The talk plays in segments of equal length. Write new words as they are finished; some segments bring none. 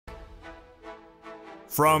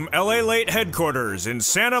From LALATE headquarters in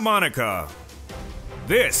Santa Monica,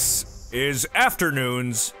 this is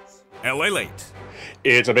Afternoons LALATE.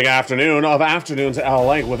 It's a big afternoon of Afternoons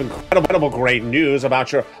LALATE with incredible great news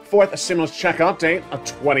about your fourth stimulus check update of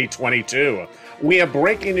 2022. We have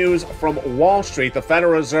breaking news from Wall Street, the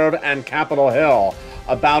Federal Reserve, and Capitol Hill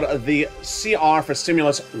about the CR for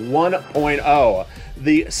Stimulus 1.0.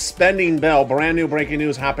 The spending bill, brand new breaking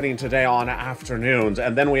news happening today on Afternoons.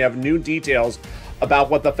 And then we have new details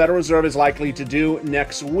about what the Federal Reserve is likely to do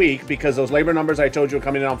next week, because those labor numbers I told you were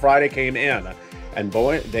coming in on Friday came in. And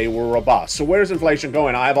boy, they were robust. So where's inflation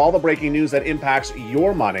going? I have all the breaking news that impacts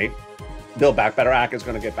your money. Build Back Better Act is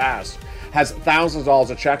going to get passed. Has thousands of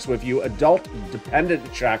dollars of checks with you. Adult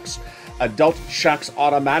dependent checks, adult checks,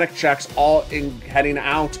 automatic checks, all heading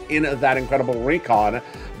out in that incredible recon.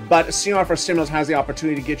 But CR for Stimulus has the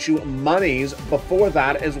opportunity to get you monies before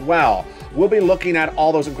that as well. We'll be looking at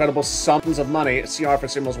all those incredible sums of money, CR for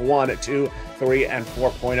Stimulus 1, 2, 3, and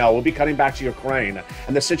 4.0. We'll be cutting back to Ukraine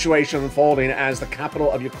and the situation unfolding as the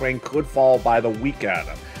capital of Ukraine could fall by the weekend,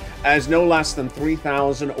 as no less than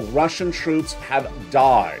 3,000 Russian troops have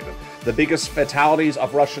died. The biggest fatalities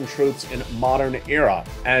of Russian troops in modern era,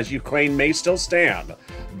 as Ukraine may still stand,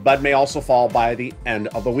 but may also fall by the end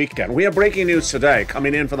of the weekend. We have breaking news today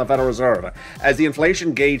coming in from the Federal Reserve, as the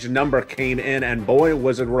inflation gauge number came in, and boy,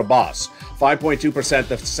 was it robust. 5.2%,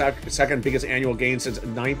 the second biggest annual gain since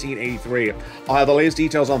 1983. I'll have the latest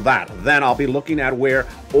details on that. Then I'll be looking at where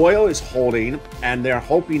oil is holding, and they're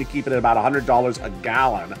hoping to keep it at about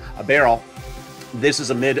 $100 a barrel. This is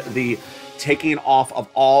amid the taking off of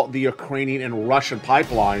all the Ukrainian and Russian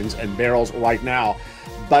pipelines and barrels right now.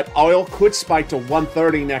 But oil could spike to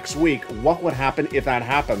 130 next week. What would happen if that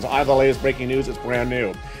happens? I have the latest breaking news. It's brand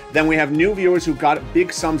new. Then we have new viewers who got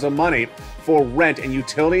big sums of money for rent and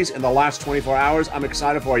utilities in the last 24 hours. I'm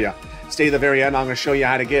excited for you. Stay to the very end. I'm going to show you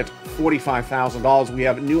how to get $45,000. We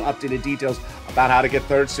have new updated details about how to get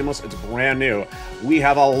third stimulus. It's brand new. We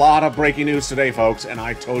have a lot of breaking news today, folks, and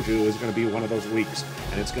I told you it was going to be one of those weeks,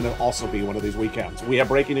 and it's going to also be one of these weekends. We have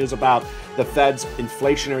breaking news about the Fed's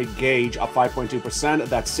inflationary gauge up 5.2%.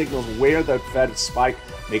 That signals where the Fed spike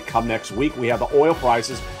may come next week. We have the oil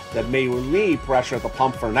prices that may relieve pressure at the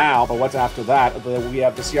pump for now, but what's after that? We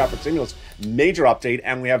have the CR for Stimulus major update,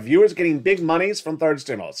 and we have viewers getting big monies from third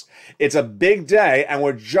stimulus. It's a big day, and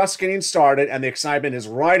we're just getting started, and the excitement is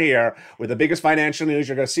right here with the biggest financial news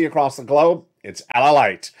you're going to see across the globe. It's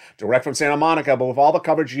LALATE, direct from Santa Monica, but with all the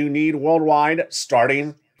coverage you need worldwide,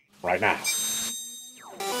 starting right now.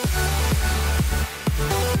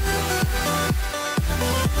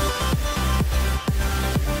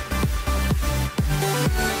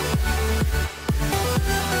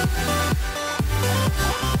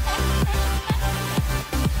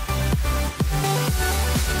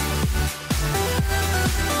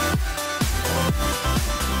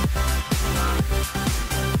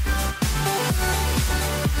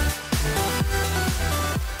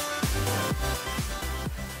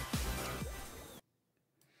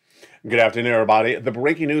 Good afternoon, everybody. The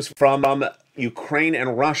breaking news from Ukraine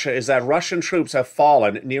and Russia is that Russian troops have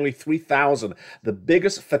fallen, nearly 3,000, the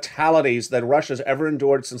biggest fatalities that Russia's ever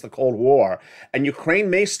endured since the Cold War. And Ukraine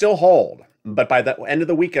may still hold, but by the end of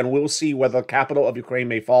the weekend, we'll see whether the capital of Ukraine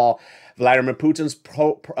may fall. Vladimir Putin's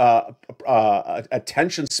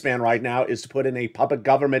attention span right now is to put in a puppet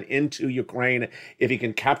government into Ukraine if he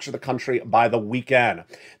can capture the country by the weekend.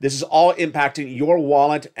 This is all impacting your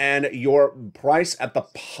wallet and your price at the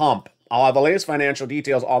pump. I'll have the latest financial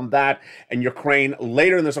details on that and Ukraine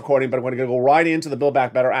later in this recording, but I'm going to go right into the Build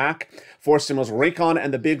Back Better Act, for Stimulus Recon,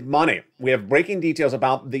 and the big money. We have breaking details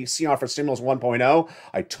about the CR for Stimulus 1.0.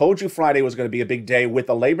 I told you Friday was going to be a big day with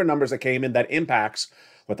the labor numbers that came in that impacts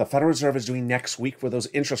what the Federal Reserve is doing next week for those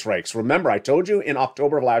interest rates. Remember, I told you in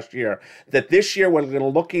October of last year that this year we're going to be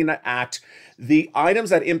looking at the items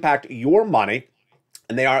that impact your money,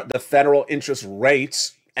 and they are the federal interest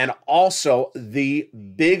rates, and also the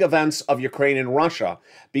big events of Ukraine and Russia,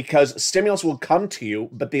 because stimulus will come to you,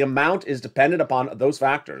 but the amount is dependent upon those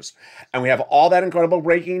factors. And we have all that incredible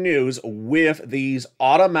breaking news with these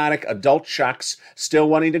automatic adult checks still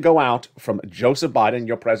wanting to go out from Joseph Biden,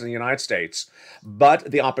 your president of the United States, but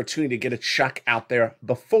the opportunity to get a check out there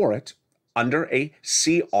before it under a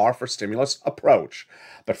CR for Stimulus approach.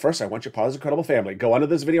 But first, I want you part of this incredible family. Go under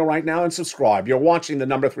this video right now and subscribe. You're watching the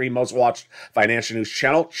 #3 most watched financial news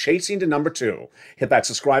channel, chasing to #2. Hit that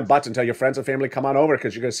subscribe button. Tell your friends and family come on over,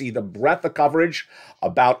 because you're going to see the breadth of coverage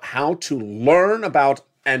about how to learn about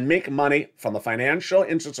and make money from the financial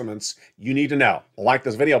instruments you need to know. Like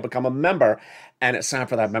this video, become a member, and sign up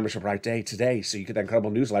for that membership right today so you get that incredible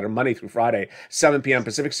newsletter Monday through Friday, 7 p.m.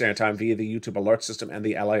 Pacific Standard Time via the YouTube alert system and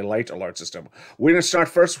the LALATE alert system. We're going to start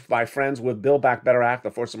first, my friends, with Build Back Better Act, the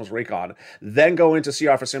Fourth Stimulus Recon, then go into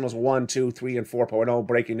CR for Stimulus 1, 2, 3, and 4.0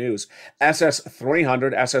 breaking news, SS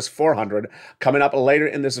 300, SS 400, coming up later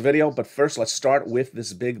in this video. But first, let's start with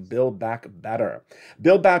this big Build Back Better.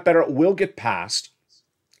 Build Back Better will get passed.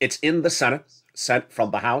 It's in the Senate, sent from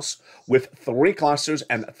the House, with 3 clusters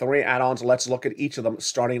and 3 add-ons. Let's look at each of them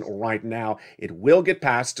starting right now. It will get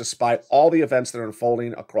passed despite all the events that are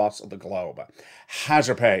unfolding across the globe.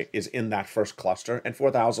 Hazard pay is in that first cluster, and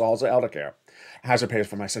 $4,000 of elder care. Hazard pay is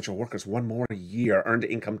for my essential workers. 1 more year earned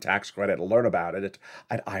income tax credit. Learn about it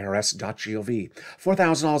at irs.gov.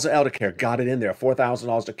 $4,000 of elder care. Got it in there.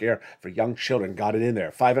 $4,000 to care for young children. Got it in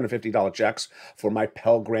there. $550 checks for my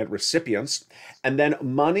Pell Grant recipients. And then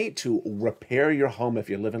money to repair your home if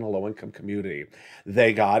you live in a low-income community.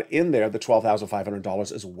 They got in there the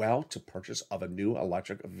 $12,500 as well to purchase of a new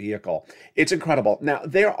electric vehicle. It's incredible. Now,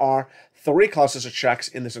 there are 3 clusters of checks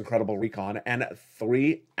in this incredible recon and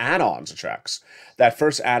 3 add-ons of checks. That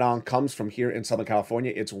first add-on comes from here in Southern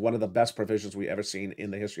California. It's one of the best provisions we've ever seen in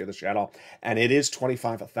the history of the channel, and it is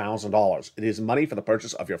 $25,000. It is money for the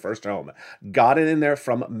purchase of your first home. Got it in there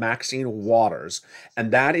from Maxine Waters,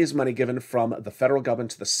 and that is money given from the federal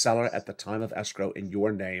government to the seller at the time of escrow in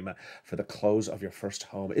your name for the close of your first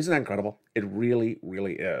home. Isn't that incredible? It really,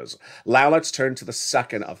 really is. Now let's turn to the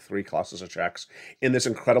second of 3 clusters of checks in this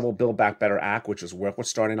incredible Build Back Better Act, which is where we're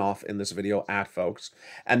starting off in this video at, folks.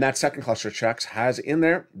 And that second cluster of checks has in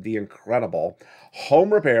there the incredible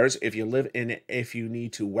home repairs if you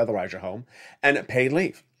need to weatherize your home, and paid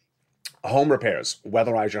leave. Home repairs,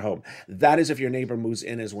 weatherize your home. That is if your neighbor moves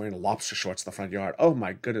in is wearing lobster shorts in the front yard. Oh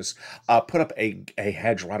my goodness. Put up a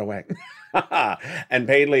hedge right away. And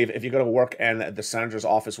paid leave if you go to work and the senator's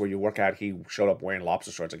office where you work at, he showed up wearing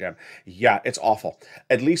lobster shorts again. Yeah, it's awful.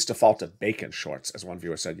 At least default to bacon shorts, as one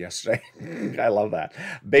viewer said yesterday. I love that.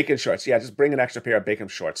 Bacon shorts. Yeah, just bring an extra pair of bacon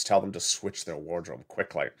shorts. Tell them to switch their wardrobe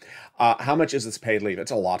quickly. How much is this paid leave?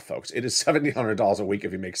 It's a lot, folks. It is $1,700 a week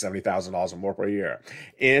if you make $70,000 or more per year.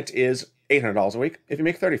 It is $800 a week if you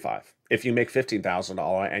make $35,000. If you make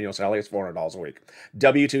 $15,000 annual salary, it's $400 a week.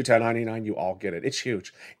 W-2, 1099, you all get it. It's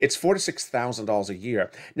huge. It's $4,000 to $6,000 a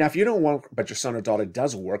year. Now, if you don't work, but your son or daughter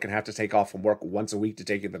does work and have to take off from work once a week to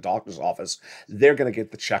take you to the doctor's office, they're going to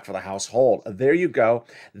get the check for the household. There you go.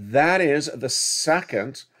 That is the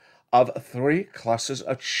second of 3 clusters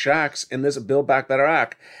of checks in this Build Back Better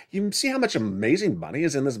Act. You see how much amazing money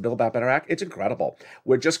is in this Build Back Better Act? It's incredible.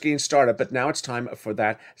 We're just getting started, but now it's time for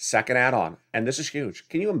that second add-on, and this is huge.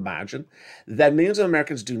 Can you imagine that millions of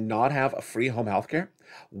Americans do not have a free home health care?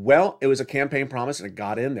 Well, it was a campaign promise, and it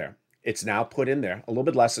got in there. It's now put in there, a little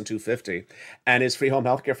bit less than $250, and it's free home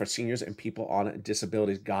health care for seniors and people on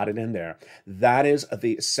disabilities. Got it in there. That is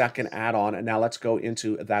the second add-on. And now let's go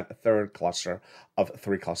into that third cluster of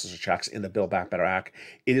 3 clusters of checks in the Build Back Better Act.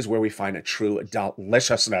 It is where we find a true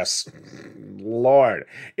deliciousness. Lord,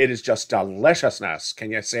 it is just deliciousness. Can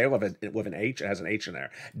you say it with an H? It has an H in there.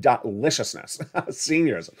 Deliciousness.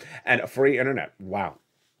 Seniors and free internet. Wow.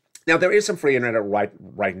 Now, there is some free internet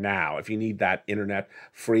right now. If you need that internet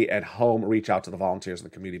free at home, reach out to the volunteers on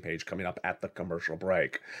the community page coming up at the commercial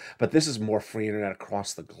break. But this is more free internet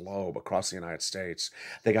across the globe, across the United States.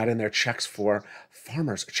 They got in there checks for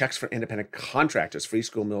farmers, checks for independent contractors, free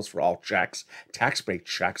school meals for all checks, tax break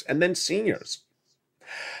checks, and then seniors.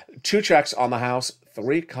 2 checks on the House,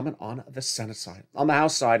 3 coming on the Senate side. On the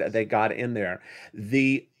House side, they got in there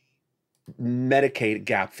the Medicaid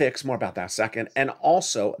gap fix, more about that in a second, and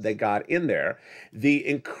also they got in there the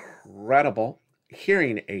incredible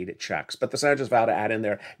hearing aid checks, but the senators vowed to add in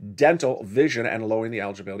there dental, vision, and lowering the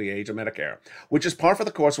eligibility age of Medicare, which is par for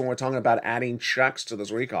the course when we're talking about adding checks to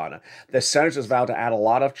this recon. The senators vowed to add a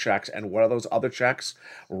lot of checks, and what are those other checks?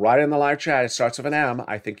 Right in the live chat, it starts with an M.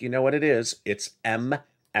 I think you know what it is. It's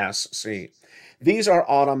MSC. These are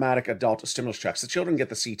automatic adult stimulus checks. The children get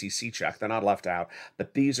the CTC check. They're not left out,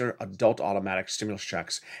 but these are adult automatic stimulus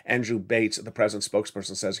checks. Andrew Bates, the president's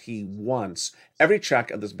spokesperson, says he wants every check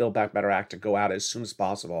of this Build Back Better Act to go out as soon as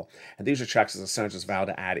possible. And these are checks that the senators vow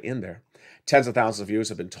to add in there. Tens of thousands of viewers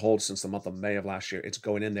have been told since the month of May of last year it's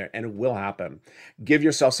going in there, and it will happen. Give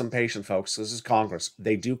yourself some patience, folks. This is Congress.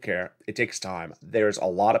 They do care. It takes time. There's a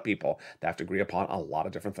lot of people that have to agree upon a lot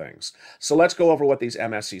of different things. So let's go over what these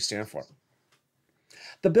MSCs stand for.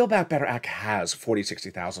 The Build Back Better Act has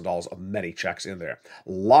 $40,000, $60,000 of many checks in there.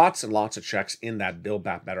 Lots and lots of checks in that Build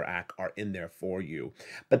Back Better Act are in there for you.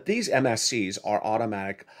 But these MSCs are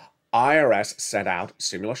automatic IRS sent out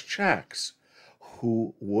stimulus checks.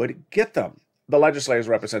 Who would get them? The legislators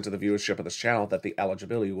represent to the viewership of this channel that the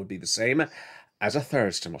eligibility would be the same as a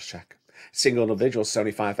third stimulus check. Single individuals,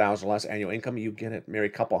 $75,000 less annual income, you get it.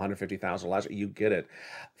 Married couple, $150,000 less, you get it.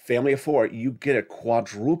 Family of four, you get it.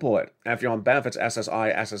 Quadruple it. And if you're on benefits,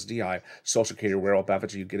 SSI, SSDI, Social Security, rural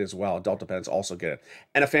benefits, you get it as well. Adult dependents also get it.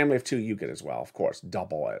 And a family of two, you get as well, of course.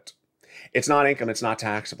 Double it. It's not income, it's not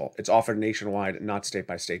taxable. It's offered nationwide, not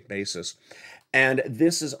state-by-state basis. And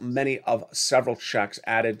this is many of several checks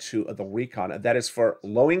added to the recon. That is for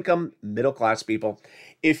low-income, middle-class people.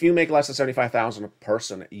 If you make less than $75,000 a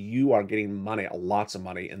person, you are getting money, lots of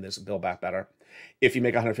money in this Build Back Better. If you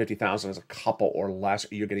make $150,000 as a couple or less,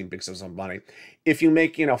 you're getting big sums of money. If you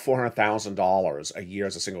make, $400,000 a year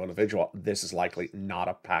as a single individual, this is likely not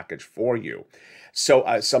a package for you.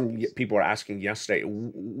 So some people were asking yesterday,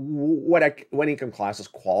 what income classes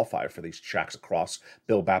qualify for these checks across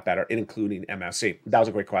Build Back Better, including MSC? That was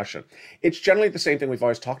a great question. It's generally the same thing we've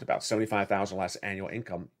always talked about, $75,000 less annual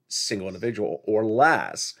income, single individual or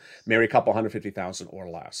less, married couple, $150,000 or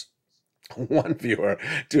less. One viewer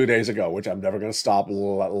 2 days ago, which I'm never going to stop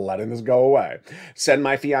letting this go away, said,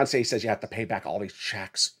 my fiance says you have to pay back all these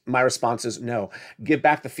checks. My response is no. Give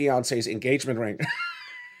back the fiance's engagement ring.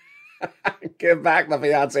 Give back the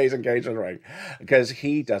fiance's engagement ring, because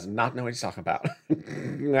he does not know what he's talking about.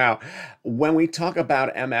 Now, when we talk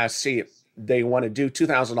about MSC, they want to do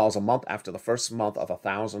 $2,000 a month after the first month of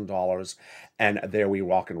 $1,000, and there we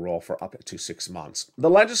rock and roll for up to 6 months. The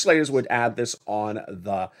legislators would add this on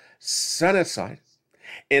the Senate side,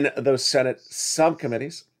 in those Senate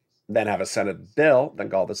subcommittees, then have a Senate bill, then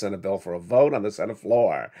call the Senate bill for a vote on the Senate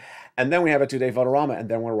floor. And then we have a 2-day vote-a-rama, and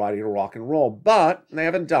then we're ready to rock and roll. But they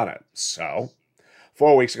haven't done it. So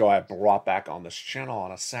 4 weeks ago, I brought back on this channel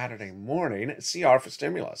on a Saturday morning, CR for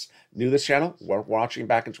stimulus. Knew this channel? We're watching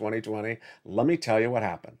back in 2020. Let me tell you what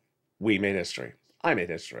happened. We made history. I made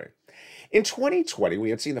history. In 2020,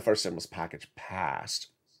 we had seen the first stimulus package passed,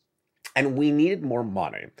 and we needed more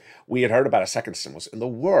money. We had heard about a second stimulus in the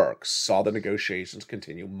works, saw the negotiations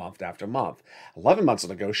continue month after month. 11 months of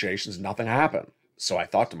negotiations, nothing happened. So I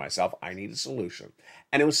thought to myself, I need a solution.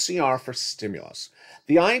 And it was CR for stimulus.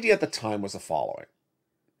 The idea at the time was the following.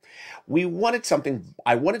 I wanted something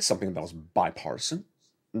that was bipartisan,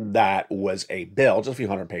 that was a bill, just a few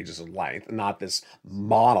hundred pages in length, not this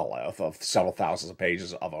monolith of several thousands of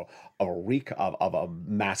pages of a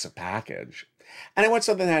massive package. And I wanted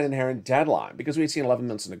something that had an inherent deadline, because we had seen 11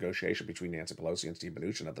 months of negotiation between Nancy Pelosi and Steve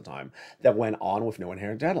Mnuchin at the time that went on with no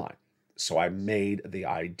inherent deadline. So I made the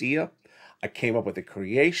idea, I came up with the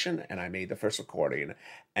creation, and I made the first recording.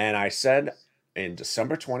 And I said in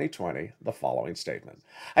December 2020, the following statement.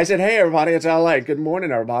 I said, hey, everybody, it's LA. Good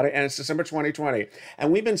morning, everybody. And it's December 2020.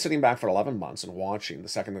 And we've been sitting back for 11 months and watching the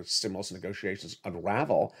second stimulus negotiations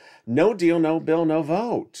unravel. No deal, no bill, no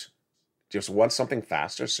vote. Just want something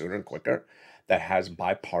faster, sooner, and quicker that has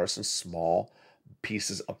bipartisan small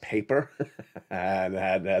pieces of paper and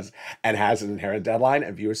has an inherent deadline.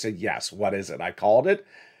 And viewers said, yes, what is it? I called it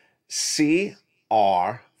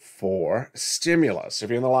CR for stimulus. If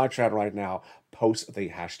you're in the live chat right now, post the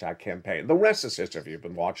hashtag campaign. The rest is history if you've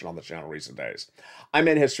been watching on the channel recent days. I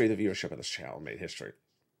made history. The viewership of this channel made history.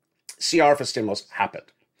 CR for stimulus happened.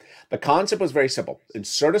 The concept was very simple.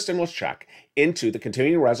 Insert a stimulus check into the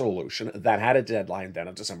continuing resolution that had a deadline then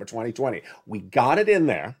of December 2020. We got it in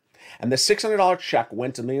there, and the $600 check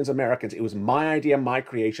went to millions of Americans. It was my idea, my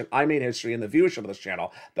creation. I made history in the viewership of this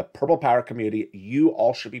channel. The Purple Power community, you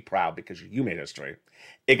all should be proud because you made history.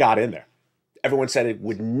 It got in there. Everyone said it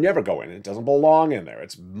would never go in. It doesn't belong in there.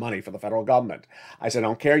 It's money for the federal government. I said, I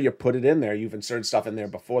don't care. You put it in there. You've inserted stuff in there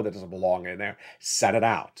before that doesn't belong in there. Set it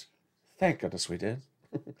out. Thank goodness we did.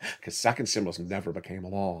 Because second stimulus never became a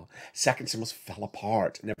law. Second stimulus fell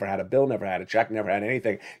apart. Never had a bill, never had a check, never had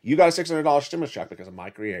anything. You got a $600 stimulus check because of my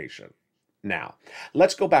creation. Now,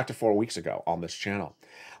 let's go back to 4 weeks ago on this channel.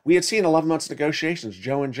 We had seen 11 months of negotiations,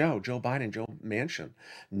 Joe Biden, Joe Manchin.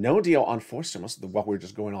 No deal on forced stimulus, what we're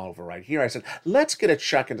just going all over right here. I said, let's get a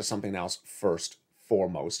check into something else first,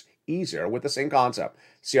 foremost, easier, with the same concept.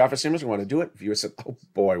 CR for stimulus, we want to do it. Viewers said, oh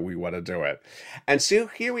boy, we want to do it. And so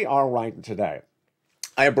here we are right today.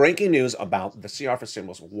 I have breaking news about the CR for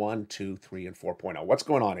Stimulus 1, 2, 3, and 4.0. What's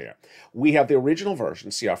going on here? We have the original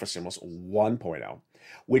version, CR for Stimulus 1.0.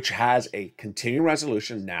 which has a continuing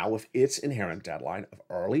resolution now with its inherent deadline of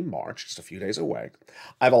early March, just a few days away.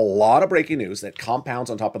 I have a lot of breaking news that compounds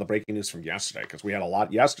on top of the breaking news from yesterday, because we had a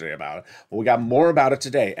lot yesterday about it, but we got more about it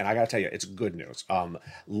today, and I gotta tell you, it's good news.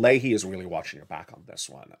 Leahy is really watching your back on this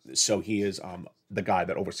one. So he is the guy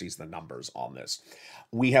that oversees the numbers on this.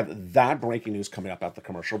 We have that breaking news coming up at the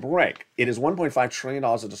commercial break. It is $1.5 trillion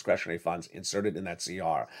of discretionary funds inserted in that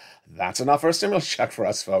CR. That's enough for a stimulus check for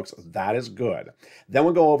us, folks. That is good. Then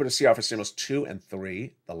we'll go over to CR for stimulus 2 and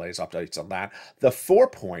 3, the latest updates on that. The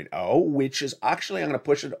 4.0, which is actually, I'm going to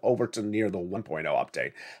push it over to near the 1.0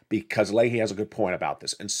 update, because Leahy has a good point about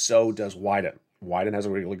this, and so does Wyden. Wyden has a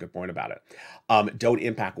really good point about it. Don't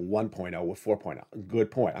impact 1.0 with 4.0.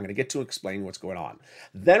 Good point. I'm going to get to explaining what's going on.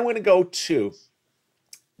 Then we're going to go to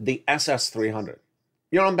the SS300.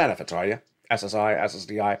 You're on benefits, are you? SSI,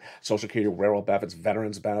 SSDI, Social Security, railroad benefits,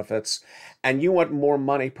 veterans benefits, and you want more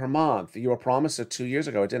money per month. You were promised it 2 years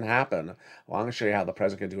ago. It didn't happen. Well, I'm going to show you how the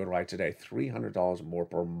president can do it right today. $300 more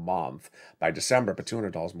per month by December, but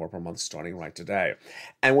 $200 more per month starting right today.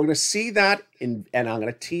 And we're going to see that, and I'm going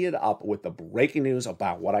to tee it up with the breaking news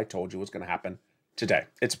about what I told you was going to happen today.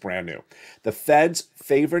 It's brand new. The Fed's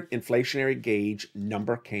favorite inflationary gauge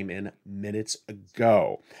number came in minutes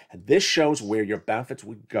ago. And this shows where your benefits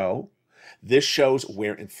would go. This shows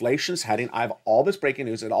where inflation's heading. I have all this breaking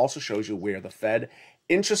news. It also shows you where the Fed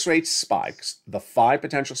interest rate spikes, the 5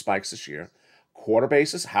 potential spikes this year, quarter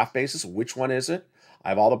basis, half basis, which one is it? I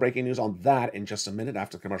have all the breaking news on that in just a minute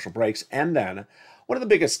after the commercial breaks. And then one of the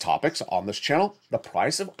biggest topics on this channel, the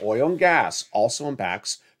price of oil and gas also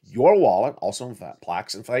impacts your wallet, also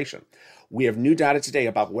impacts inflation. We have new data today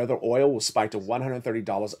about whether oil will spike to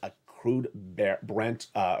 $130 a crude Brent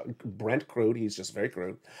crude. He's just very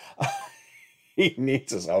crude. He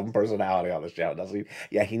needs his own personality on this channel, doesn't he?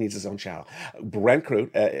 Yeah, he needs his own channel. Brent crude,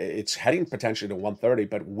 it's heading potentially to 130,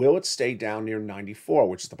 but will it stay down near 94,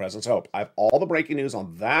 which is the president's hope? I have all the breaking news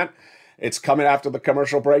on that. It's coming after the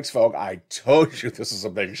commercial breaks, folks. I told you this is a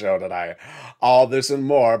big show tonight. All this and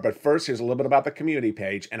more. But first, here's a little bit about the community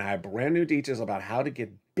page, and I have brand new details about how to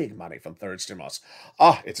get big money from third stimulus.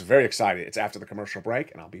 Oh, it's very exciting. It's after the commercial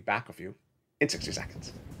break, and I'll be back with you in 60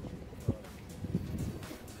 seconds.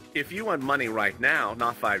 If you want money right now,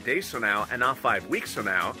 not 5 days from now, and not 5 weeks from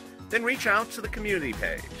now, then reach out to the community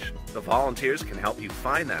page. The volunteers can help you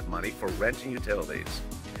find that money for rent and utilities.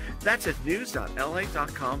 That's at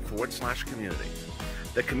news.lalate.com/community.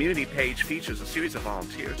 The community page features a series of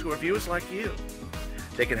volunteers who are viewers like you.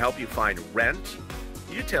 They can help you find rent,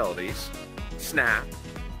 utilities, SNAP,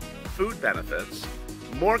 food benefits,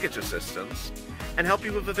 mortgage assistance, and help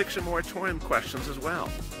you with eviction moratorium questions as well.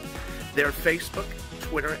 Their Facebook,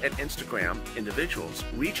 Twitter, and Instagram individuals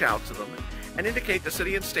reach out to them and indicate the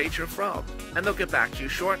city and state you're from, and they'll get back to you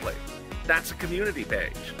shortly. That's a community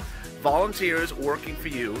page. Volunteers working for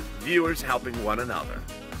you, viewers helping one another.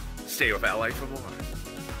 Stay with LA for more.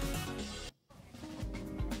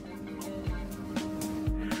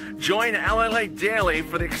 Join LALATE Daily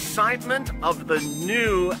for the excitement of the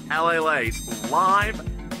new LALATE live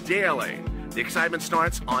daily. The excitement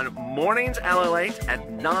starts on mornings LALATE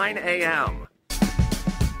at 9 a.m.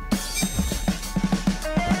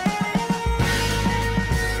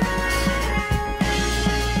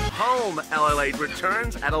 Home LALATE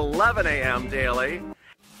returns at 11 a.m. daily.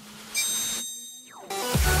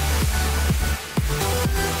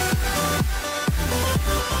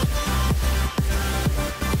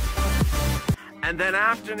 And then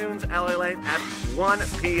afternoons LALATE at 1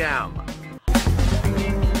 p.m.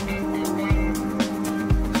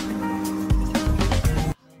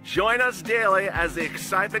 Join us daily as the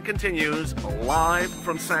excitement continues live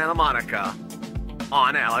from Santa Monica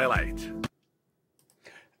on LALATE.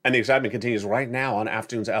 And the excitement continues right now on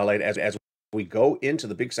Afternoons LALATE as we go into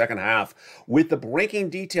the big second half with the breaking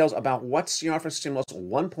details about what CR for Stimulus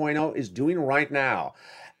 1.0 is doing right now.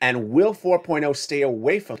 And will 4.0 stay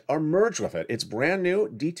away from it or merge with it? It's brand new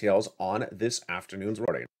details on this afternoon's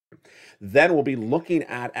recording. Then we'll be looking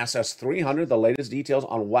at SS300, the latest details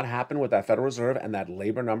on what happened with that Federal Reserve and that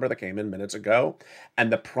labor number that came in minutes ago,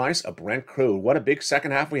 and the price of Brent crude. What a big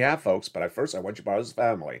second half we have, folks. But first, I want you part of this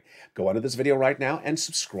family. Go under this video right now and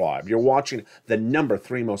subscribe. You're watching the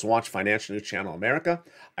 #3 most watched financial news channel in America.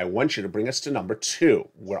 I want you to bring us to #2.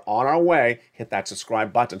 We're on our way. Hit that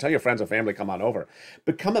subscribe button. Tell your friends and family, come on over.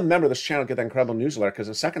 Become a member of this channel. Get that incredible newsletter, because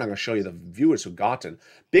in a second, I'm going to show you the viewers who've gotten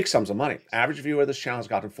big sums of money. Average viewer of this channel has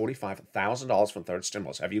gotten $45,000 from third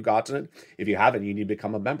stimulus. Have you gotten it? If you haven't, you need to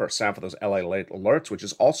become a member. Sign up for those LALATE alerts, which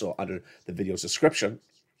is also under the video's description.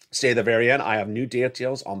 Stay at the very end. I have new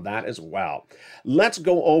details on that as well. Let's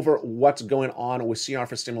go over what's going on with CR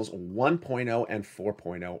for Stimulus 1.0 and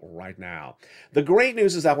 4.0 right now. The great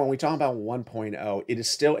news is that when we talk about 1.0, it is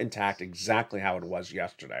still intact exactly how it was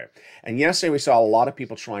yesterday. And yesterday we saw a lot of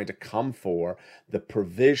people trying to come for the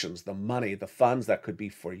provisions, the money, the funds that could be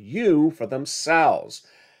for you, for themselves.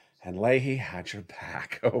 And Leahy had your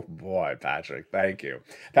back. Oh boy, Patrick, thank you.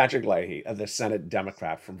 Patrick Leahy, the Senate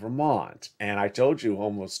Democrat from Vermont. And I told you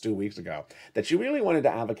almost 2 weeks ago that you really wanted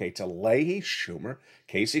to advocate to Leahy, Schumer,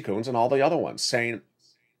 Casey Coons, and all the other ones, saying,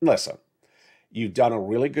 listen, you've done a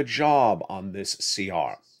really good job on this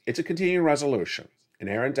CR. It's a continuing resolution.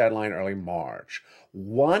 Inherent deadline early March.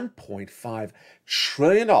 $1.5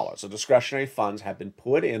 trillion of discretionary funds have been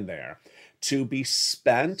put in there to be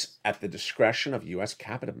spent at the discretion of U.S.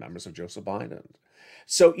 cabinet members of Joseph Biden.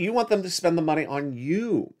 So you want them to spend the money on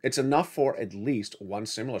you. It's enough for at least one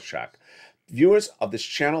stimulus check. Viewers of this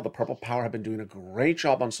channel, The Purple Power, have been doing a great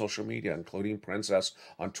job on social media, including Princess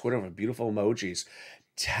on Twitter with beautiful emojis.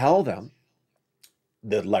 Tell them,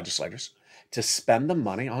 the legislators, to spend the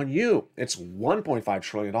money on you. It's $1.5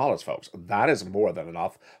 trillion, folks. That is more than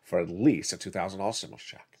enough for at least a $2,000 stimulus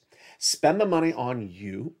check. Spend the money on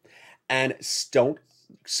you and don't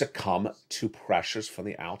succumb to pressures from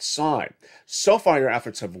the outside. So far, your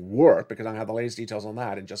efforts have worked, because I have the latest details on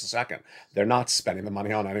that in just a second. They're not spending the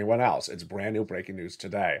money on anyone else. It's brand new breaking news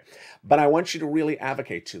today. But I want you to really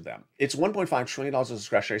advocate to them. It's $1.5 trillion of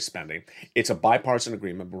discretionary spending. It's a bipartisan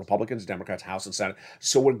agreement, Republicans, Democrats, House and Senate.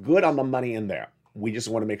 So we're good on the money in there. We just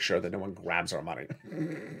want to make sure that no one grabs our money.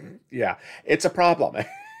 Yeah, it's a problem.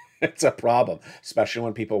 It's a problem, especially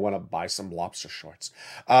when people want to buy some lobster shorts.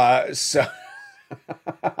 So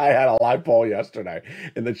I had a live poll yesterday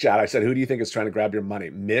in the chat. I said, who do you think is trying to grab your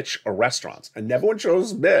money, Mitch or restaurants? And everyone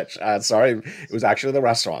chose Mitch. Sorry, it was actually the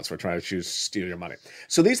restaurants were trying to steal your money.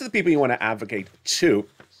 So these are the people you want to advocate to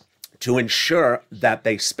ensure that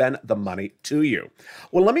they spend the money to you.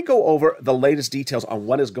 Well, let me go over the latest details on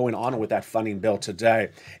what is going on with that funding bill today.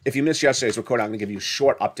 If you missed yesterday's recording, I'm going to give you a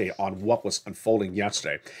short update on what was unfolding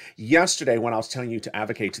yesterday. Yesterday, when I was telling you to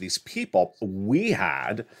advocate to these people, we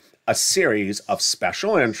had a series of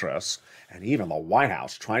special interests and even the White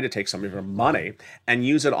House trying to take some of your money and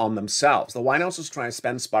use it on themselves. The White House was trying to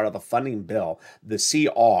spend part of the funding bill, the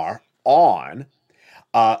CR, on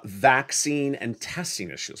vaccine and testing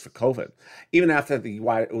issues for COVID, even after the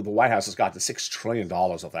White House has got to $6 trillion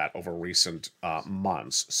of that over recent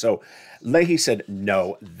months. So Leahy said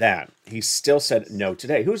no then. He still said no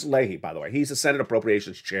today. Who's Leahy, by the way? He's the Senate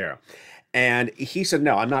Appropriations Chair. And he said,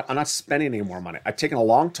 no, I'm not spending any more money. I've taken a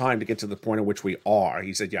long time to get to the point at which we are,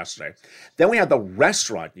 he said yesterday. Then we had the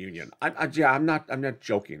restaurant union. I'm not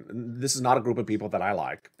joking. This is not a group of people that I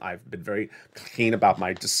like. I've been very keen about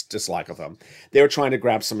my dislike of them. They were trying to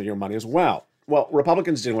grab some of your money as well. Well,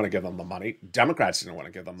 Republicans didn't want to give them the money. Democrats didn't want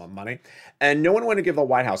to give them the money. And no one wanted to give the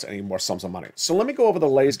White House any more sums of money. So let me go over the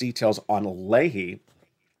latest details on Leahy,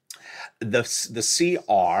 the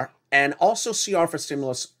CR, and also CR for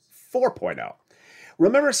Stimulus 4.0.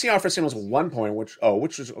 Remember, CR for Stimulus 1.0,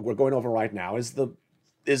 which is we're going over right now, is the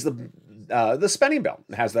spending bill.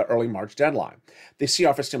 It has the early March deadline. The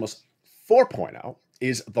CR for Stimulus 4.0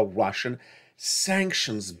 is the Russian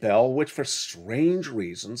sanctions bill, which for strange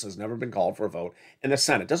reasons has never been called for a vote in the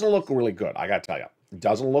Senate. Doesn't look really good, I got to tell you. It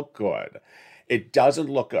doesn't look good. It doesn't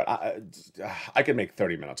look good. I could make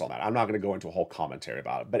 30 minutes on that. I'm not going to go into a whole commentary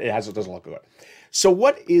about it, but it doesn't look good. So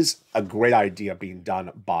what is a great idea being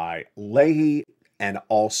done by Leahy and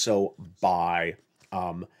also by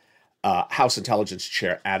House Intelligence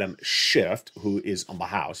Chair Adam Schiff, who is on the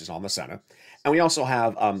House, is on the Senate. And we also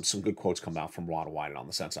have some good quotes come out from Ron Wyden on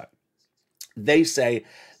the Senate side. They say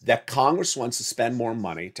that Congress wants to spend more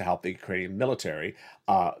money to help the Ukrainian military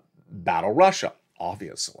battle Russia.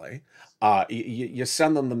 Obviously, you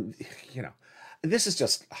send them this is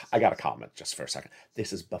just, I got to comment just for a second.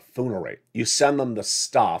 This is buffoonery. You send them the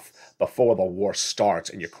stuff before the war starts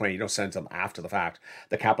in Ukraine. You don't send them after the fact.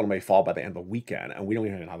 The capital may fall by the end of the weekend, and we don't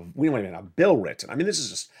even have a bill written. I mean, this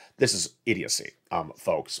is idiocy,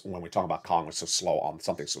 folks, when we talk about Congress so slow on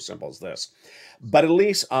something so simple as this. But at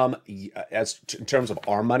least in terms of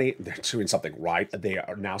our money, they're doing something right. They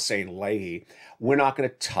are now saying, Leahy, we're not going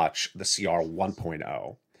to touch the CR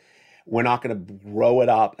 1.0. We're not going to grow it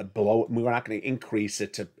up, we're not going to increase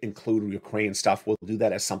it to include Ukraine stuff. We'll do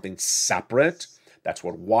that as something separate. That's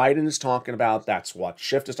what Wyden is talking about. That's what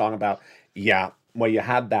Schiff is talking about. Yeah, well, you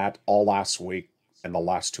had that all last week and the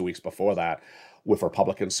last 2 weeks before that. with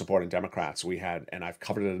Republicans supporting Democrats. We had, and I've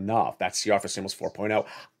covered it enough, that's CR for Stimulus 4.0.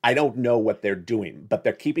 I don't know what they're doing, but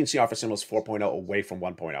they're keeping CR for Stimulus 4.0 away from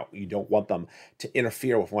 1.0. You don't want them to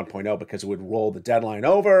interfere with 1.0 because it would roll the deadline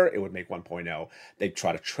over. It would make 1.0. They'd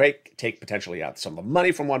try to take potentially out some of the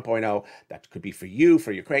money from 1.0. That could be for you,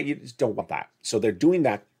 for Ukraine. You just don't want that. So they're doing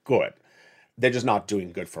that good. They're just not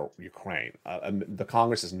doing good for Ukraine. The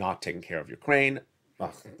Congress is not taking care of Ukraine.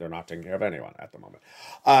 They're not taking care of anyone at the moment.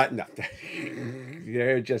 No,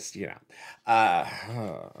 they're just,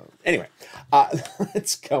 anyway,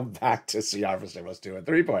 let's go back to CR for Stimulus 2 and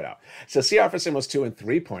 3.0. So CR for Stimulus 2 and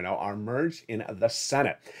 3.0 are merged in the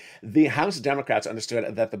Senate. The House Democrats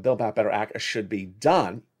understood that the Build Back Better Act should be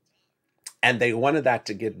done, and they wanted that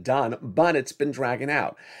to get done, but it's been dragging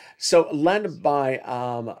out. So led by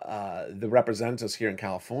the representatives here in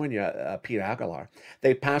California, Pete Aguilar,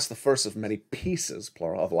 they passed the first of many pieces,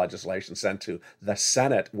 plural, of legislation sent to the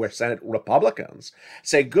Senate, where Senate Republicans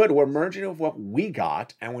say, good, we're merging with what we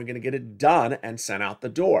got, and we're going to get it done and sent out the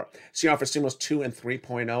door. CR for Stimulus 2 and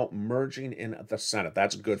 3.0 merging in the Senate.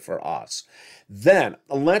 That's good for us. Then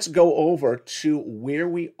let's go over to where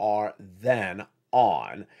we are then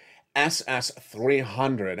on SS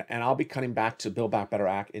 300, and I'll be cutting back to Build Back Better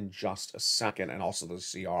Act in just a second, and also the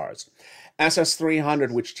CRs. SS 300,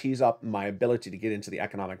 which tees up my ability to get into the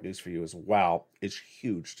economic news for you as well, is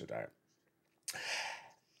huge today.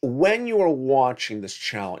 When you were watching this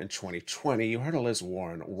channel in 2020, you heard of Liz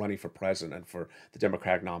Warren running for president for the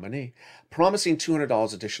Democratic nominee, promising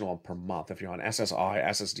 $200 additional per month if you're on SSI,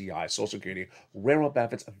 SSDI, Social Security, railroad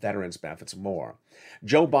benefits, veterans benefits, more.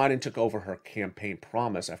 Joe Biden took over her campaign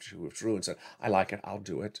promise after she withdrew and said, I like it, I'll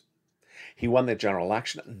do it. He won the general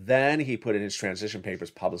election. Then he put in his transition papers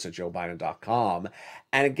published at joebiden.com,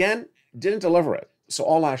 and again, didn't deliver it. So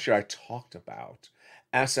all last year I talked about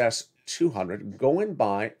SS 200 going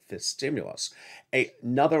by this stimulus,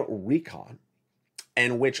 another recon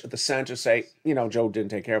in which the senators say, Joe didn't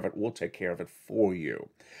take care of it, we'll take care of it for you.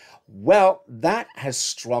 Well, that has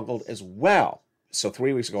struggled as well. So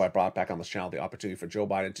 3 weeks ago, I brought back on this channel the opportunity for Joe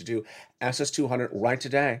Biden to do SS 200 right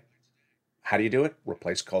today. How do you do it?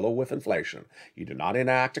 Replace COLA with inflation. You do not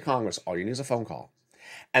enact to Congress. All you need is a phone call.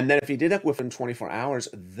 And then if you did it within 24 hours,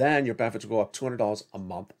 then your benefits will go up $200 a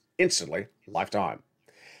month instantly, lifetime.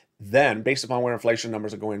 Then, based upon where inflation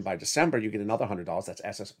numbers are going by December, you get another $100. That's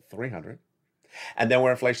SS 300. And then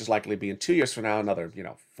where inflation is likely to be in 2 years from now, another,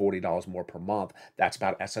 $40 more per month. That's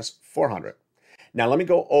about SS 400. Now, let me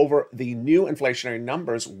go over the new inflationary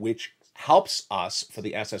numbers, which helps us for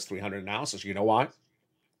the SS 300 analysis. You know why?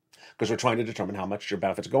 Because we're trying to determine how much your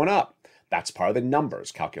benefits are going up. That's part of the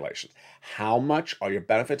numbers calculation. How much are your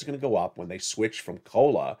benefits going to go up when they switch from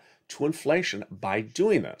COLA to inflation by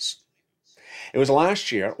doing this? It was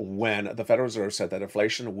last year when the Federal Reserve said that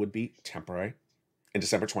inflation would be temporary in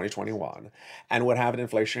December 2021 and would have an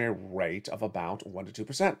inflationary rate of about 1% to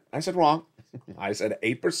 2%. I said wrong. I said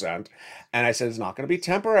 8%, and I said it's not going to be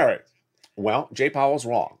temporary. Well, Jay Powell's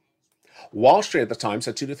wrong. Wall Street at the time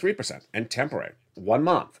said 2% to 3% and temporary, 1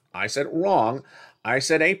 month. I said wrong. I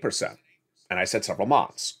said 8%, and I said several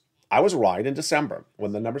months. I was right in December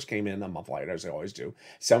when the numbers came in a month later, as they always do.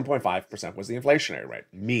 7.5% was the inflationary rate.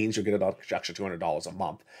 Means you get an extra $200 a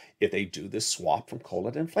month if they do this swap from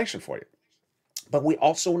COLA to inflation for you. But we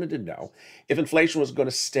also wanted to know if inflation was going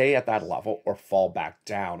to stay at that level or fall back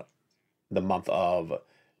down the month of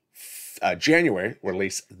January, or at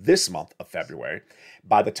least this month of February,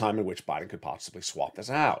 by the time in which Biden could possibly swap this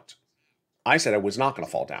out. I said it was not going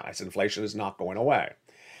to fall down. I said inflation is not going away.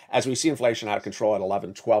 As we see inflation out of control at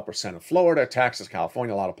 11, 12% in Florida, Texas,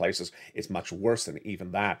 California, a lot of places, it's much worse than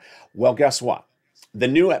even that. Well, guess what? The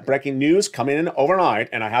new breaking news coming in overnight,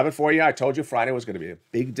 and I have it for you. I told you Friday was going to be a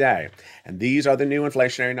big day. And these are the new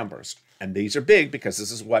inflationary numbers. And these are big because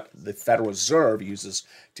this is what the Federal Reserve uses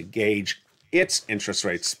to gauge its interest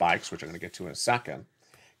rate spikes, which I'm going to get to in a second,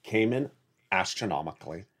 came in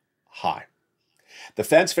astronomically high. The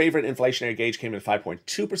Fed's favorite inflationary gauge came in at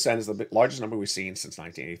 5.2%, is the largest number we've seen since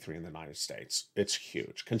 1983 in the United States. It's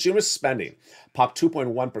huge. Consumer spending popped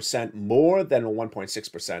 2.1%, more than a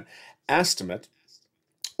 1.6% estimate.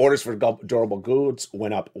 Orders for durable goods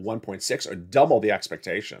went up 1.6%, or double the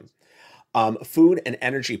expectation. Food and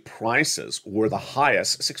energy prices were the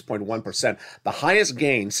highest, 6.1%, the highest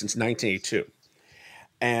gain since 1982.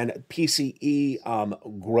 And PCE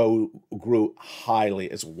grew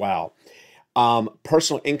highly as well.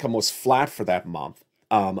 Personal income was flat for that month,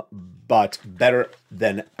 but better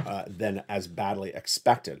than as badly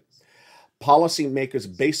expected.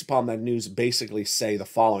 Policymakers, based upon that news, basically say the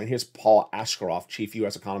following. Here's Paul Ashkeroff, chief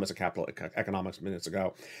U.S. economist at Capital Economics minutes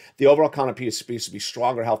ago. The overall economy appears to be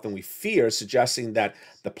stronger health than we fear, suggesting that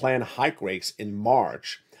the planned hike rates in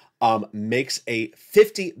March makes a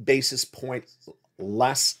 50 basis point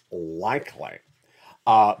less likely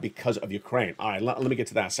because of Ukraine. All right, let me get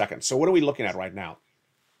to that in a second. So what are we looking at right now?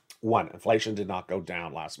 One, inflation did not go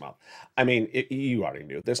down last month. I mean, you already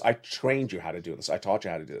knew this. I trained you how to do this. I taught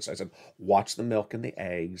you how to do this. I said, watch the milk and the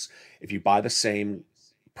eggs. If you buy the same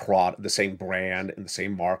product, the same brand in the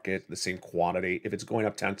same market, the same quantity, if it's going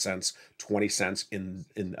up 10 cents, 20 cents in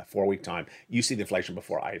a 4-week time, you see the inflation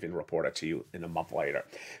before I even report it to you in a month later.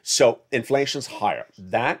 So inflation's higher.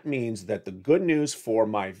 That means that the good news for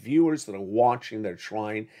my viewers that are watching, they're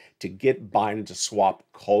trying to get Biden to swap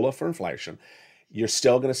COLA for inflation, you're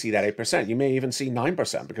still going to see that 8%. You may even see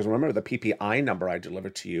 9%, because remember the PPI number I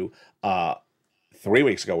delivered to you 3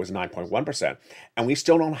 weeks ago was 9.1%. And we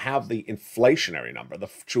still don't have the inflationary number, the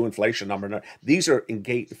true inflation number. These are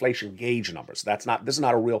inflation gauge numbers. This is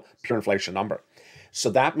not a real pure inflation number. So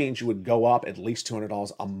that means you would go up at least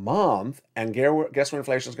 $200 a month. And guess where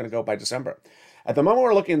inflation is going to go by December? At the moment,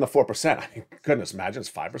 we're looking in the 4%. I mean, goodness, imagine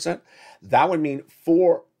it's 5%. That would mean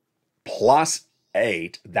 4 plus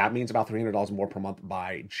 8, that means about $300 more per month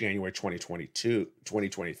by January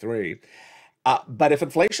 2023. But if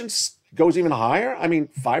inflation goes even higher, I mean,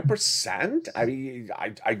 5%, I mean,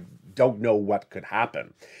 I don't know what could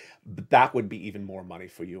happen. But that would be even more money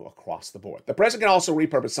for you across the board. The president can also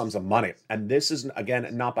repurpose sums of money. And this is, again,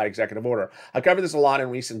 not by executive order. I covered this a lot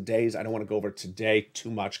in recent days. I don't want to go over today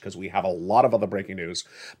too much because we have a lot of other breaking news.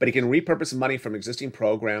 But he can repurpose money from existing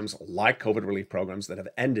programs like COVID relief programs that have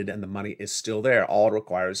ended and the money is still there. All it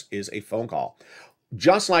requires is a phone call.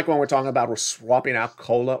 Just like when we're talking about we're swapping out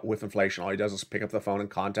COLA with inflation, all he does is pick up the phone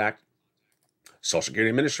and contact Social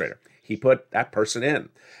Security Administrator. He put that person in.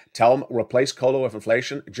 Tell them, replace COLA with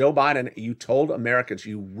inflation. Joe Biden, you told Americans,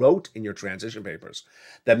 you wrote in your transition papers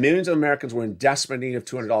that millions of Americans were in desperate need of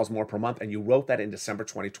 $200 more per month, and you wrote that in December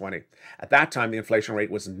 2020. At that time, the inflation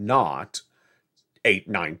rate was not 8,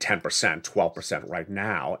 9, 10%, 12% right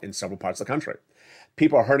now in several parts of the country.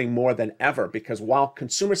 People are hurting more than ever because while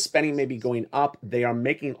consumer spending may be going up, they are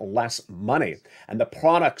making less money, and the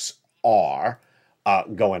products are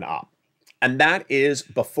going up. And that is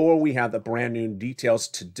before we have the brand new details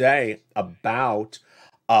today about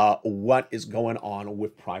what is going on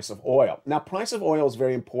with price of oil. Now, price of oil is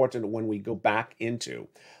very important when we go back into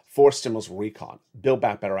forced stimulus recon, Build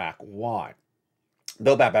Back Better Act. Why?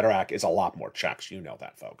 Build Back Better Act is a lot more checks. You know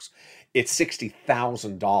that, folks. It's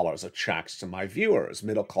 $60,000 of checks to my viewers,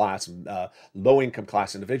 middle class, low income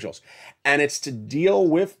class individuals. And it's to deal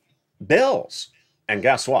with bills. And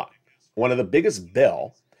guess what? One of the biggest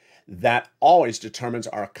bills that always determines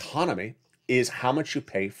our economy is how much you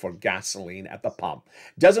pay for gasoline at the pump.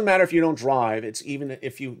 Doesn't matter if you don't drive, it's even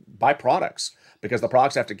if you buy products, because the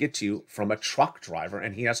products have to get to you from a truck driver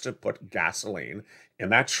and he has to put gasoline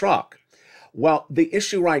in that truck. Well, the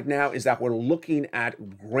issue right now is that we're looking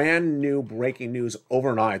at brand new breaking news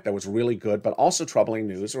overnight that was really good, but also troubling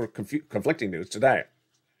news or conflicting news today.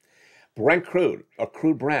 Brent crude, or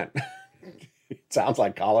crude Brent. It sounds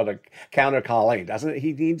like counter Colleen, doesn't it?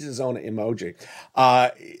 He needs his own emoji.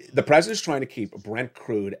 The president's trying to keep Brent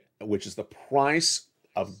crude, which is the price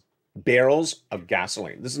of barrels of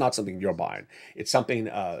gasoline. This is not something you're buying. It's something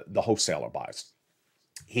the wholesaler buys.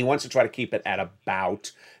 He wants to try to keep it at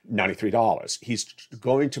about $93. He's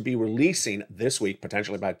going to be releasing this week,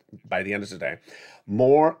 potentially by the end of today,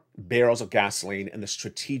 more barrels of gasoline in the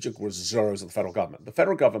strategic reserves of the federal government. The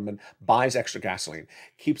federal government buys extra gasoline,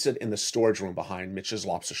 keeps it in the storage room behind Mitch's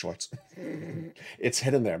lobster shorts. It's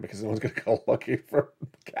hidden there because no one's going to go looking for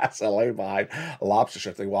gasoline behind lobster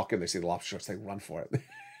shorts. They walk in, they see the lobster shorts, they run for it.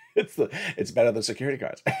 It's better than security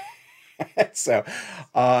guards. So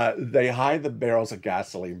they hide the barrels of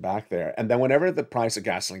gasoline back there. And then whenever the price of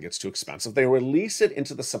gasoline gets too expensive, they release it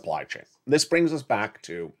into the supply chain. This brings us back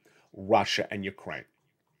to Russia and Ukraine.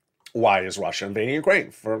 Why is Russia invading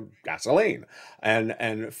Ukraine? For gasoline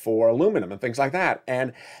and for aluminum and things like that.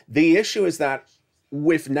 And the issue is that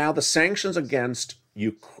with now the sanctions against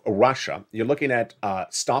Russia, you're looking at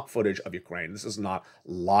stock footage of Ukraine. This is not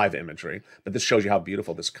live imagery, but this shows you how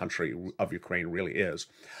beautiful this country of Ukraine really is.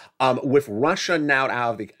 With Russia now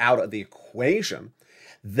out of the equation,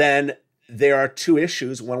 then there are two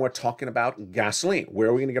issues when we're talking about gasoline. Where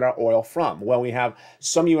are we going to get our oil from? Well, we have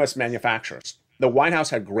some U.S. manufacturers. The White House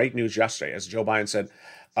had great news yesterday, as Joe Biden said,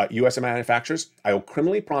 U.S. manufacturers, I will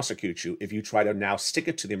criminally prosecute you if you try to now stick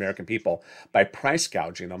it to the American people by price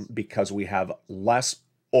gouging them because we have less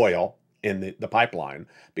oil in the pipeline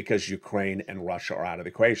because Ukraine and Russia are out of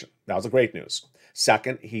the equation. That was the great news.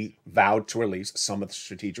 Second, he vowed to release some of the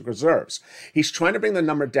strategic reserves. He's trying to bring the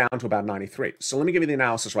number down to about 93. So let me give you the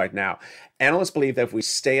analysis right now. Analysts believe that if we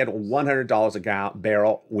stay at $100 a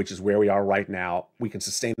barrel, which is where we are right now, we can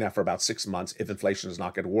sustain that for about 6 months if inflation does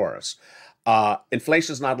not get worse.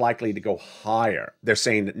 Inflation is not likely to go higher. They're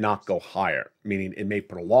saying not go higher, meaning it may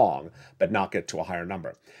prolong, but not get to a higher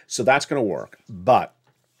number. So that's going to work. But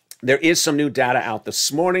there is some new data out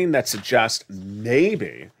this morning that suggests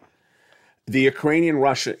maybe the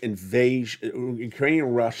Ukrainian-Russia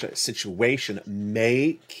situation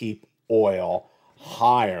may keep oil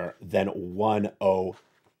higher than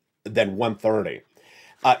 130.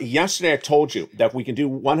 Yesterday, I told you that we can do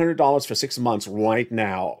 $100 for 6 months right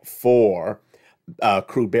now for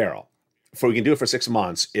crude barrel. We can do it for 6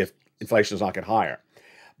 months if inflation does not get higher.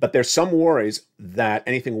 But there's some worries that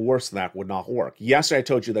anything worse than that would not work. Yesterday, I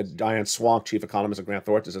told you that Diane Swonk, chief economist at Grant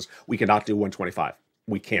Thornton, says we cannot do 125.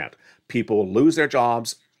 We can't. People will lose their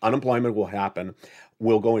jobs. Unemployment will happen.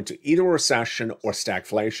 We'll go into either a recession or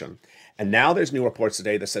stagflation. And now there's new reports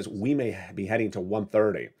today that says we may be heading to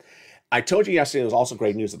 130. I told you yesterday there was also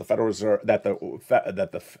great news that the Federal Reserve, that the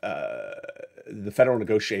federal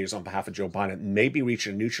negotiators on behalf of Joe Biden may be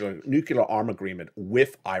reaching a nuclear arm agreement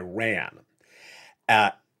with Iran,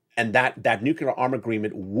 and that nuclear arm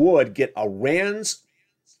agreement would get Iran's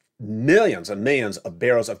millions and millions of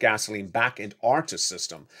barrels of gasoline back into our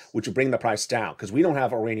system, which would bring the price down because we don't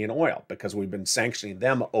have Iranian oil because we've been sanctioning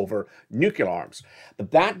them over nuclear arms.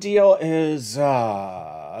 But that deal is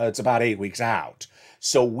it's about 8 weeks out.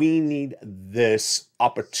 So we need this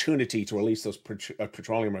opportunity to release those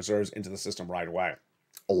petroleum reserves into the system right away.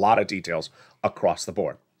 A lot of details across the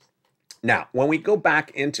board. Now, when we go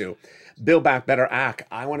back into Build Back Better Act,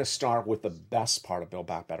 I want to start with the best part of Build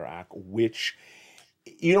Back Better Act, which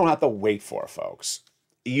you don't have to wait for, folks.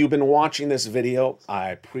 You've been watching this video. I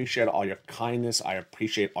appreciate all your kindness. I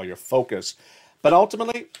appreciate all your focus. But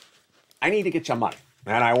ultimately, I need to get your money.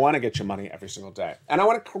 And I want to get your money every single day. And I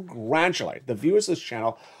want to congratulate the viewers of this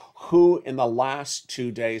channel who in the last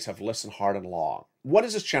 2 days have listened hard and long. What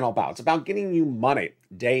is this channel about? It's about getting you money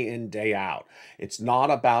day in, day out. It's not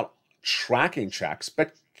about tracking checks,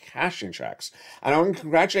 but cashing checks. And I want to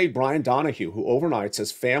congratulate Brian Donahue, who overnight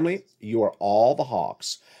says, family, you are all the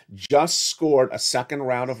hawks. Just scored a second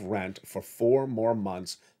round of rent for 4 more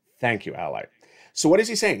months. Thank you, LA. So what is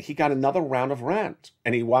he saying? He got another round of rent.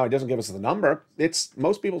 And while he doesn't give us the number,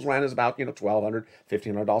 most people's rent is about, $1,200,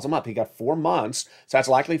 $1,500 a month. He got 4 months, so that's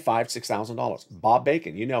likely $5,000, $6,000. Bob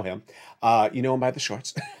Bacon, you know him. You know him by the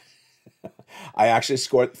shorts. I actually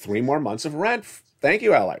scored 3 more months of rent. Thank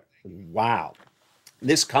you, LA. Wow.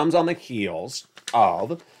 This comes on the heels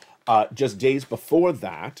of just days before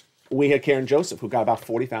that, we had Karen Joseph, who got about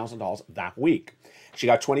 $40,000 that week. She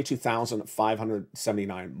got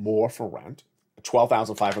 $22,579 more for rent,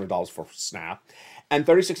 $12,500 for SNAP, and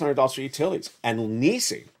 $3,600 for utilities. And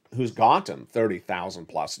Nisi, who's gotten $30,000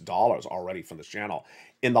 plus already from this channel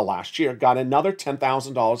in the last year, got another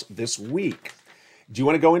 $10,000 this week. Do you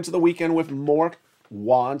want to go into the weekend with more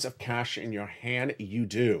wads of cash in your hand? You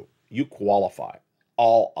do. You qualify.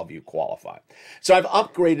 All of you qualify. So I've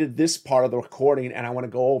upgraded this part of the recording, and I want to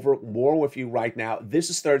go over more with you right now. This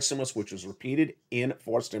is third stimulus, which was repeated in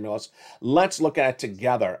fourth stimulus. Let's look at it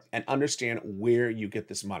together and understand where you get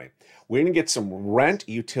this money. We're going to get some rent,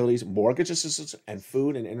 utilities, mortgage assistance, and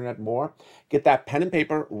food and internet more. Get that pen and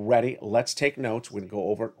paper ready. Let's take notes. We're going to go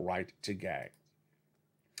over it right today.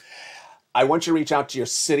 I want you to reach out to your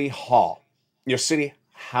city hall, your city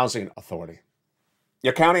housing authority,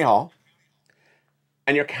 your county hall,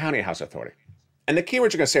 and your county house authority. And the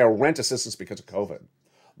keywords you're going to say are rent assistance because of COVID,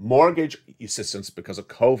 mortgage assistance because of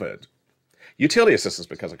COVID, utility assistance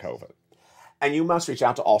because of COVID. And you must reach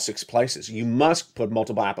out to all 6 places. You must put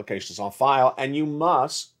multiple applications on file, and you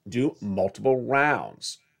must do multiple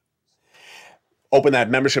rounds. Open that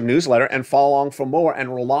membership newsletter and follow along for more,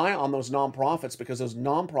 and rely on those nonprofits because those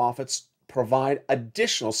nonprofits provide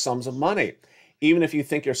additional sums of money. Even if you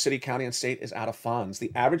think your city, county, and state is out of funds,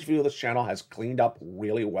 the average view of this channel has cleaned up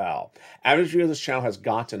really well. Average view of this channel has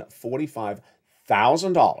gotten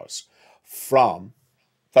 $45,000 from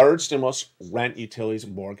third stimulus, rent, utilities,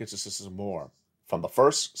 mortgage assistance, and more from the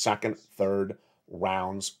first, second, third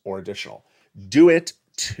rounds or additional. Do it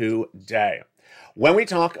today. When we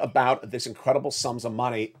talk about this incredible sums of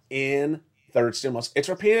money in third stimulus, it's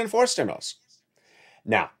repeated in fourth stimulus.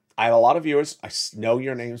 Now, I have a lot of viewers. I know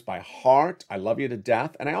your names by heart. I love you to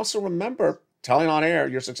death. And I also remember telling on air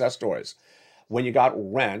your success stories. When you got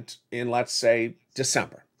rent in, let's say,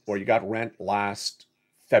 December, or you got rent last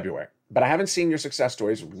February. but I haven't seen your success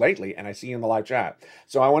stories lately, and I see you in the live chat.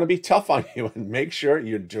 So I want to be tough on you and make sure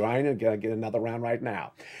you're trying to get another round right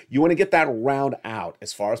now. You want to get that round out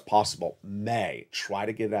as far as possible. May. Try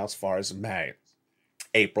to get it out as far as May.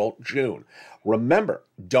 April, June. Remember,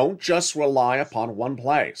 don't just rely upon one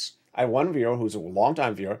place. I have one viewer who's a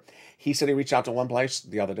longtime viewer. He said he reached out to one place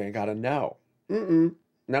the other day and got a no.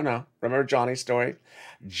 No. Remember Johnny's story?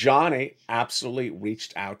 Johnny absolutely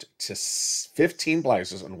reached out to 15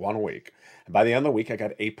 places in 1 week. And by the end of the week, I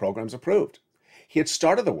got 8 programs approved. He had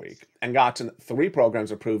started the week and gotten 3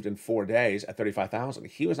 programs approved in 4 days at $35,000.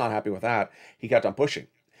 He was not happy with that. He kept on pushing.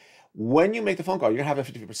 When you make the phone call, you're going to have a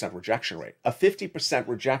 50% rejection rate. A 50%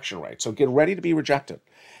 rejection rate. So get ready to be rejected.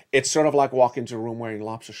 It's sort of like walking into a room wearing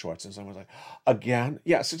lobster shorts and someone's like, again?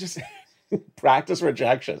 Yeah, so just practice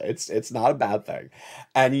rejection. It's not a bad thing.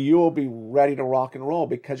 And you will be ready to rock and roll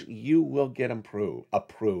because you will get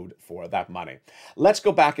approved for that money. Let's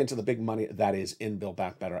go back into the big money that is in Build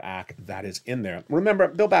Back Better Act. That is in there. Remember,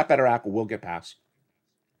 Build Back Better Act will get passed.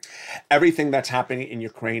 Everything that's happening in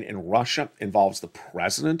Ukraine and Russia involves the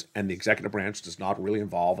president, and the executive branch does not really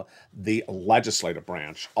involve the legislative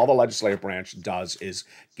branch. All the legislative branch does is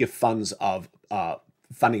give funds of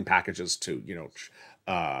funding packages to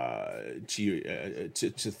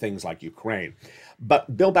to things like Ukraine.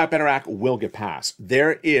 But Build Back Better Act will get passed.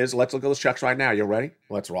 There is, let's look at those checks right now. You ready?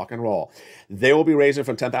 Let's rock and roll. They will be raising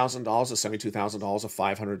from $10,000 to $72,000 or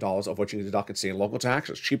 $500 of what you can deduct and see in local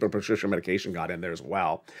taxes. Cheaper prescription medication got in there as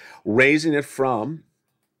well. Raising it from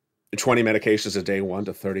 20 medications a day 1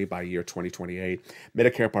 to 30 by year 2028.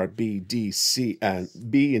 Medicare Part B, D, C, and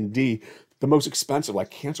B and D, the most expensive,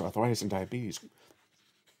 like cancer, arthritis, and diabetes.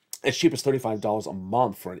 As cheap as $35 a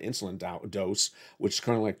month for an insulin dose, which is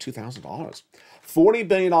currently like $2,000. $40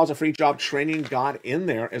 billion of free job training got in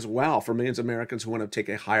there as well for millions of Americans who want to take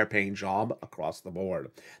a higher paying job across the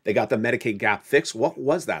board. They got the Medicaid gap fixed. What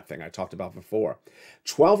was that thing I talked about before?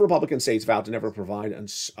 12 Republican states vowed to never provide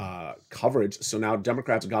coverage, so now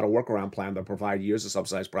Democrats got a workaround plan that provide years of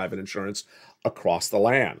subsidized private insurance across the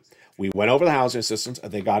land. We went over the housing assistance.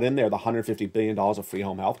 They got in there the $150 billion of free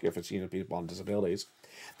home health care for senior people on disabilities.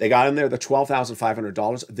 They got in there the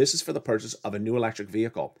 $12,500. This is for the purchase of a new electric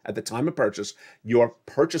vehicle. At the time of purchase, your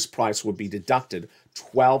purchase price would be deducted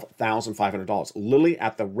 $12,500. Literally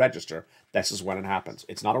at the register, this is when it happens.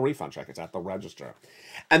 It's not a refund check. It's at the register.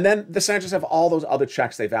 And then the senators have all those other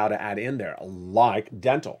checks they vow to add in there, like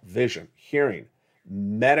dental, vision, hearing,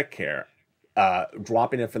 Medicare,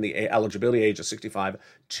 dropping it from the eligibility age of 65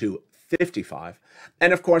 to 55.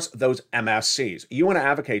 And of course, those MSCs. You want to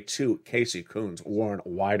advocate to Casey, Coons, Warren,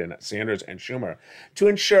 Wyden, Sanders, and Schumer to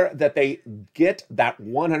ensure that they get that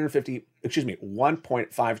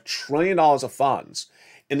 $1.5 trillion of funds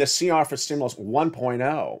in the CR for Stimulus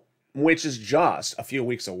 1.0, which is just a few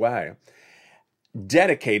weeks away,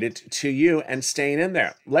 dedicated to you and staying in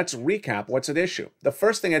there. Let's recap what's at issue. The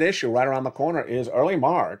first thing at issue right around the corner is early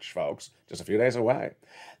March, folks, just a few days away.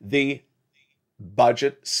 The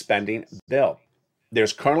budget spending bill.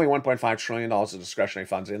 There's currently $1.5 trillion of discretionary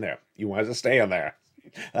funds in there. You want to stay in there.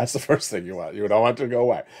 That's the first thing you want. You don't want it to go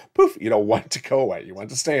away. Poof, you don't want it to go away. You want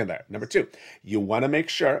to stay in there. Number 2, you want to make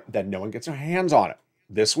sure that no one gets their hands on it.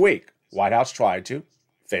 This week, White House tried to,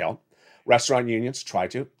 failed. Restaurant unions tried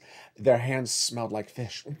to. Their hands smelled like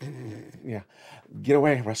fish. Yeah. Get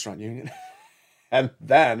away, restaurant union. And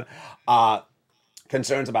then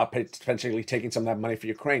concerns about potentially taking some of that money for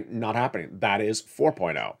Ukraine, not happening. That is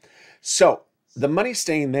 4.0. So the money's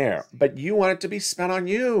staying there, but you want it to be spent on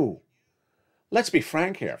you. Let's be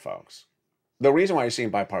frank here, folks. The reason why you're seeing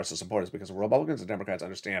bipartisan support is because Republicans and Democrats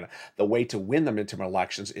understand the way to win the midterm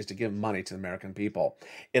elections is to give money to the American people.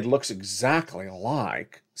 It looks exactly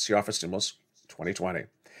like CR for Stimulus 2020.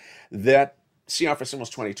 That CR for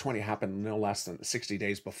Stimulus 2020 happened no less than 60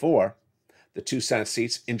 days before the 2 Senate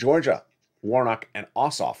seats in Georgia. Warnock and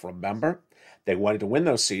Ossoff, remember? They wanted to win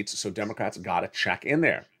those seats, so Democrats got a check in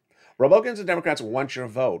there. Republicans and Democrats want your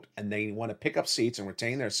vote, and they want to pick up seats and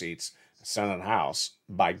retain their seats, Senate and House,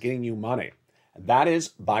 by getting you money. That is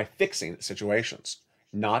by fixing situations,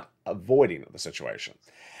 not avoiding the situation.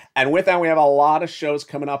 And with that, we have a lot of shows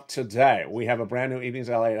coming up today. We have a brand new Evenings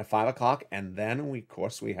LA at 5 o'clock, and then, we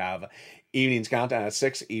have Evenings Countdown at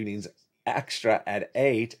 6, Evenings Extra at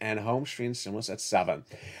 8, and Home Stream Stimulus at 7.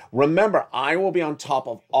 Remember, I will be on top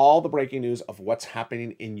of all the breaking news of what's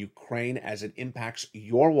happening in Ukraine as it impacts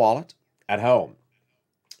your wallet at home.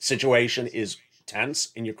 Situation is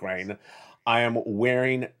tense in Ukraine. I am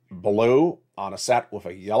wearing blue on a set with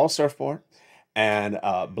a yellow surfboard, and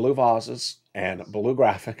blue vases and blue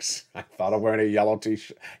graphics. I thought of wearing a yellow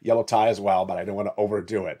yellow tie as well, but I didn't want to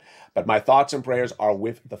overdo it. But my thoughts and prayers are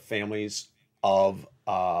with the families of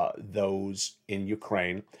those in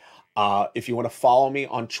Ukraine. If you want to follow me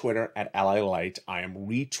on Twitter at LALATE, I am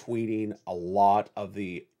retweeting a lot of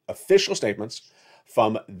the official statements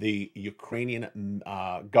from the Ukrainian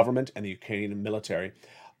government and the Ukrainian military.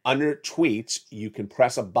 Under tweets, you can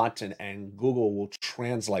press a button and Google will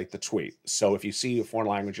translate the tweet. So if you see a foreign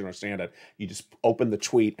language, you understand it, you just open the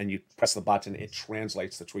tweet and you press the button, it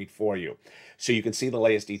translates the tweet for you. So you can see the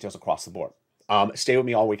latest details across the board. Stay with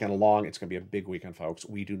me all weekend long. It's going to be a big weekend, folks.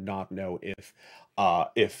 We do not know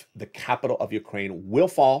if the capital of Ukraine will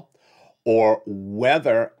fall or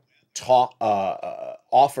whether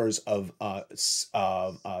offers of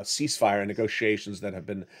ceasefire and negotiations that have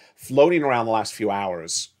been floating around the last few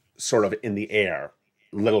hours, sort of in the air,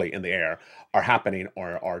 literally in the air, are happening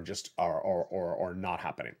or not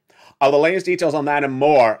happening. The latest details on that and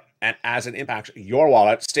more, and as it impacts your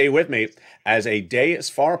wallet, stay with me as a day is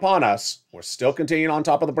far upon us. We're still continuing on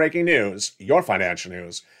top of the breaking news, your financial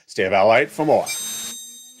news. Stay with LALATE for more.